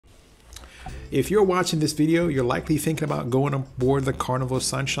If you're watching this video, you're likely thinking about going aboard the Carnival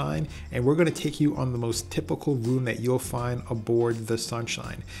Sunshine, and we're going to take you on the most typical room that you'll find aboard the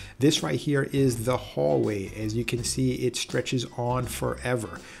Sunshine. This right here is the hallway. As you can see, it stretches on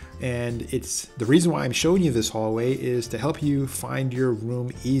forever. And it's the reason why I'm showing you this hallway is to help you find your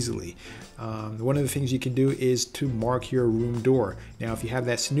room easily. One of the things you can do is to mark your room door. Now, if you have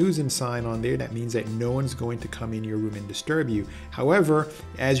that snoozing sign on there, that means that no one's going to come in your room and disturb you. However,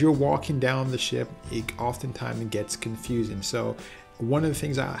 as you're walking down the ship, it oftentimes gets confusing. So one of the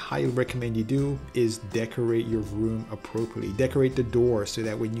things I highly recommend you do is decorate your room appropriately. Decorate the door so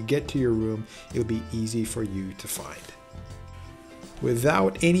that when you get to your room, it'll be easy for you to find.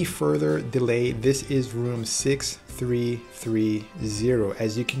 Without any further delay, this is room 6330.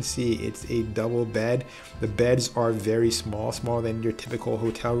 As you can see, it's a double bed. The beds are very small, smaller than your typical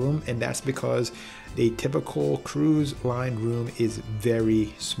hotel room, and that's because a typical cruise line room is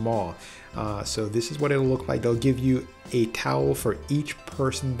very small. So this is what it'll look like. They'll give you a towel for each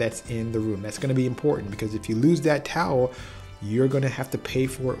person that's in the room. That's going to be important because if you lose that towel, you're going to have to pay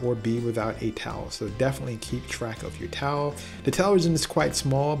for it or be without a towel. So definitely keep track of your towel. The television is quite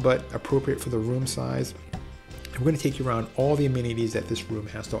small, but appropriate for the room size. We're going to take you around all the amenities that this room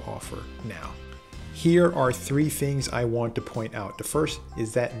has to offer now. Here are three things I want to point out. The first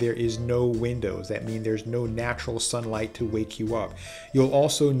is that there is no windows. That means there's no natural sunlight to wake you up. You'll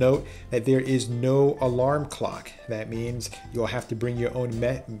also note that there is no alarm clock. That means you'll have to bring your own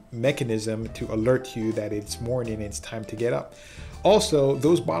mechanism to alert you that it's morning and it's time to get up. Also,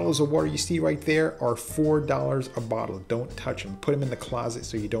 those bottles of water you see right there are $4 a bottle. Don't touch them. Put them in the closet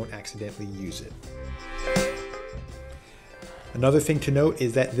so you don't accidentally use it. Another thing to note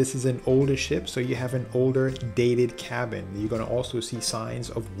is that this is an older ship, so you have an older, dated cabin. You're going to also see signs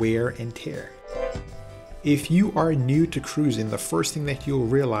of wear and tear. If you are new to cruising, the first thing that you'll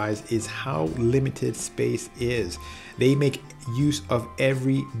realize is how limited space is. They make use of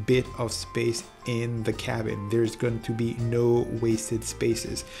every bit of space in the cabin. There's going to be no wasted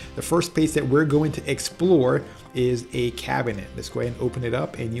spaces. The first space that we're going to explore is a cabinet. Let's go ahead and open it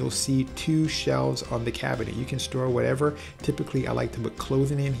up and you'll see two shelves on the cabinet. You can store whatever. Typically, I like to put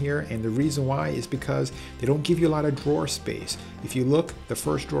clothing in here, and the reason why is because they don't give you a lot of drawer space. If you look, the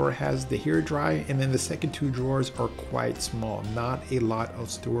first drawer has the hair dry, and then the second two drawers are quite small, not a lot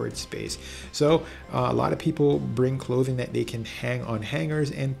of storage space. So a lot of people bring clothing that they can hang on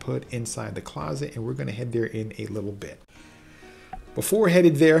hangers and put inside the closet, and we're going to head there in a little bit. Before we're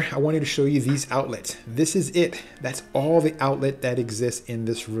headed there, I wanted to show you these outlets. This is it. That's all the outlet that exists in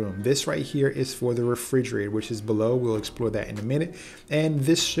this room. This right here is for the refrigerator, which is below. We'll explore that in a minute. And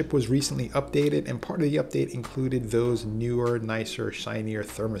this ship was recently updated, and part of the update included those newer, nicer, shinier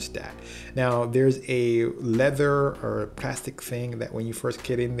thermostat. Now, there's a leather or plastic thing that when you first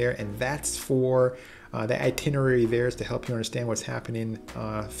get in there, and that's for the itinerary there is to help you understand what's happening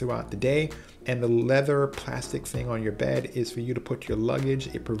throughout the day. And the leather plastic thing on your bed is for you to put your luggage.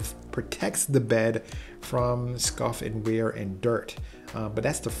 It protects the bed from scuff and wear and dirt. But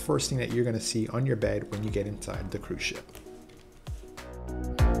that's the first thing that you're going to see on your bed when you get inside the cruise ship.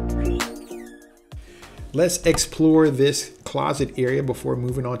 Let's explore this closet area before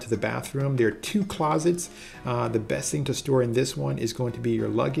moving on to the bathroom. There are two closets. The best thing to store in this one is going to be your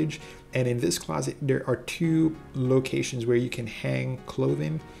luggage. And in this closet, there are two locations where you can hang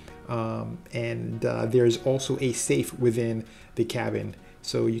clothing. There's also a safe within the cabin,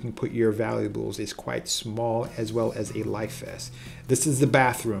 so you can put your valuables. It's quite small, as well as a life vest. This is the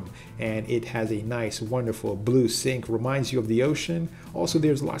bathroom, and it has a nice, wonderful blue sink. Reminds you of the ocean. Also,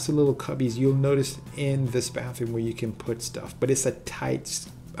 there's lots of little cubbies you'll notice in this bathroom where you can put stuff, but it's a tight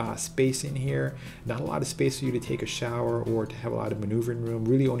space in here. Not a lot of space for you to take a shower or to have a lot of maneuvering room.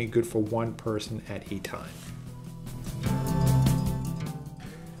 Really only good for one person at a time.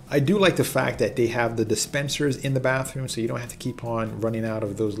 I do like the fact that they have the dispensers in the bathroom, so you don't have to keep on running out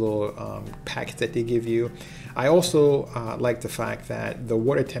of those little packets that they give you. I also like the fact that the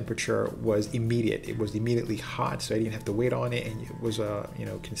water temperature was immediate. It was immediately hot, so I didn't have to wait on it, and it was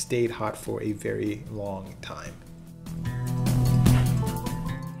can stay hot for a very long time.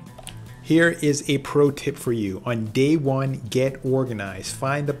 Here is a pro tip for you. On day one, get organized.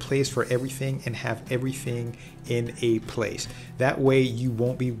 Find a place for everything and have everything in a place. That way you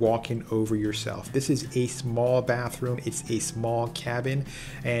won't be walking over yourself. This is a small bathroom. It's a small cabin.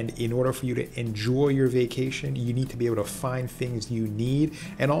 And in order for you to enjoy your vacation, you need to be able to find things you need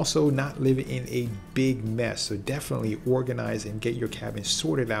and also not live in a big mess. So definitely organize and get your cabin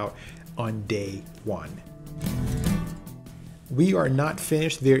sorted out on day one. We are not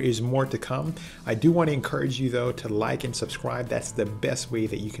finished. There is more to come. I do want to encourage you though to like and subscribe. That's the best way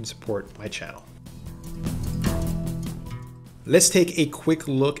that you can support my channel. Let's take a quick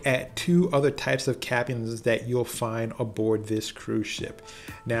look at two other types of cabins that you'll find aboard this cruise ship.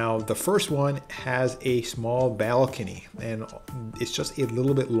 Now, the first one has a small balcony, and it's just a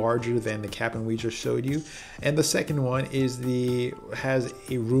little bit larger than the cabin we just showed you. And the second one has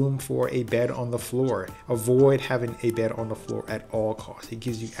a room for a bed on the floor. Avoid having a bed on the floor at all costs. It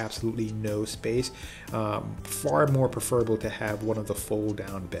gives you absolutely no space. Far more preferable to have one of the fold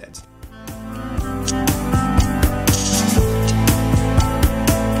down beds.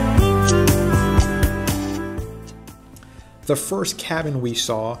 The first cabin we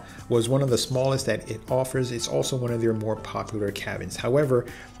saw was one of the smallest that it offers. It's also one of their more popular cabins. However,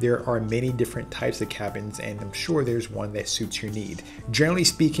 there are many different types of cabins, and I'm sure there's one that suits your need. Generally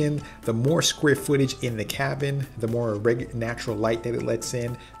speaking, the more square footage in the cabin, the more natural light that it lets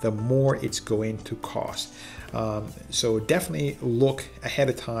in, the more it's going to cost. So definitely look ahead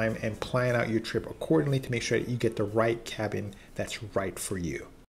of time and plan out your trip accordingly to make sure that you get the right cabin that's right for you.